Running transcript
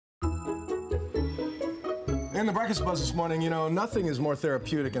In the Breakfast Buzz this morning, you know, nothing is more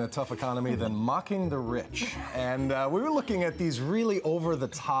therapeutic in a tough economy than mocking the rich. And we were looking at these really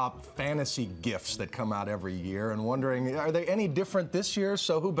over-the-top fantasy gifts that come out every year and wondering, are they any different this year?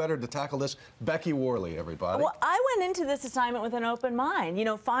 So who better to tackle this? Becky Worley, everybody. Well, I went into this assignment with an open mind. You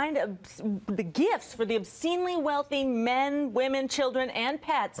know, find the gifts for the obscenely wealthy men, women, children, and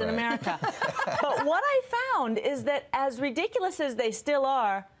pets in America. But what I found is that as ridiculous as they still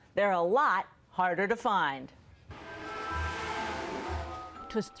are, they're a lot harder to find.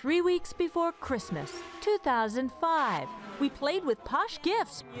 'Twas 3 weeks before Christmas, 2005. We played with posh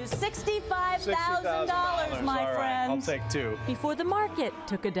gifts. $65,000, my friends. I'll take two. Before the market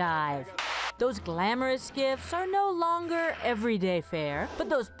took a dive. Those glamorous gifts are no longer everyday fare, but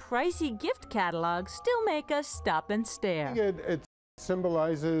those pricey gift catalogs still make us stop and stare. It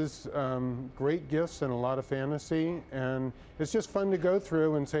symbolizes great gifts and a lot of fantasy, and it's just fun to go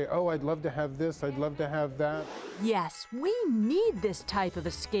through and say, oh, I'd love to have this, I'd love to have that. Yes, we need this type of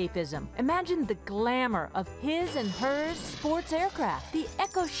escapism. Imagine the glamour of his and hers sports aircraft, the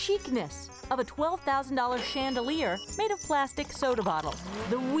eco-chicness of a $12,000 chandelier made of plastic soda bottles,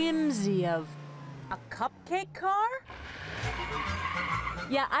 the whimsy of a cupcake car?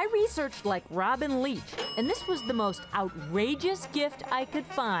 Yeah, I researched like Robin Leach, and this was the most outrageous gift I could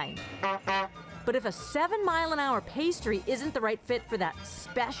find. But if a 7-mile-an-hour pastry isn't the right fit for that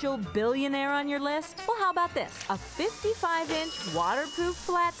special billionaire on your list, well, how about this? A 55-inch waterproof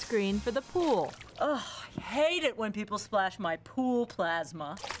flat screen for the pool. Ugh, I hate it when people splash my pool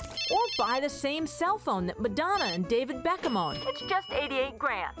plasma. Or buy the same cell phone that Madonna and David Beckham own. It's just 88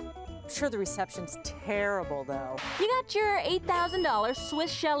 grand. I'm sure the reception's terrible, though. You got your $8,000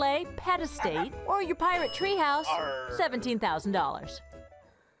 Swiss Chalet pet estate, or your pirate treehouse, $17,000.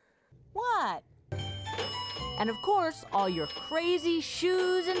 What? And of course, all your crazy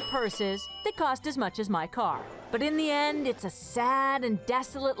shoes and purses that cost as much as my car. But in the end, it's a sad and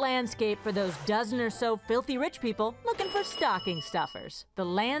desolate landscape for those dozen or so filthy rich people looking for stocking stuffers. The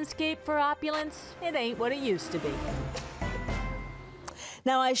landscape for opulence, it ain't what it used to be.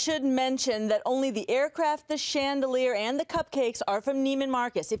 Now, I should mention that only the aircraft, the chandelier, and the cupcakes are from Neiman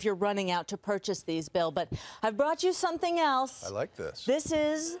Marcus if you're running out to purchase these, Bill. But I've brought you something else. I like this. This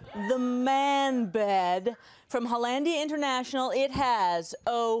is the man bed from Hollandia International. It has,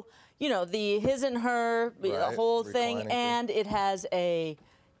 you know, the his and her, the whole thing, and it has a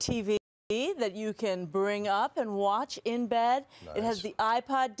TV that you can bring up and watch in bed. Nice. It has the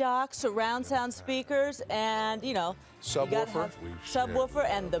iPod dock, surround sound speakers, and, you know, subwoofer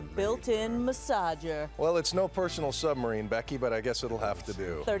and the built-in massager. Well, it's no personal submarine, Becky, but I guess it'll have to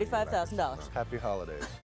do. $35,000. Happy holidays.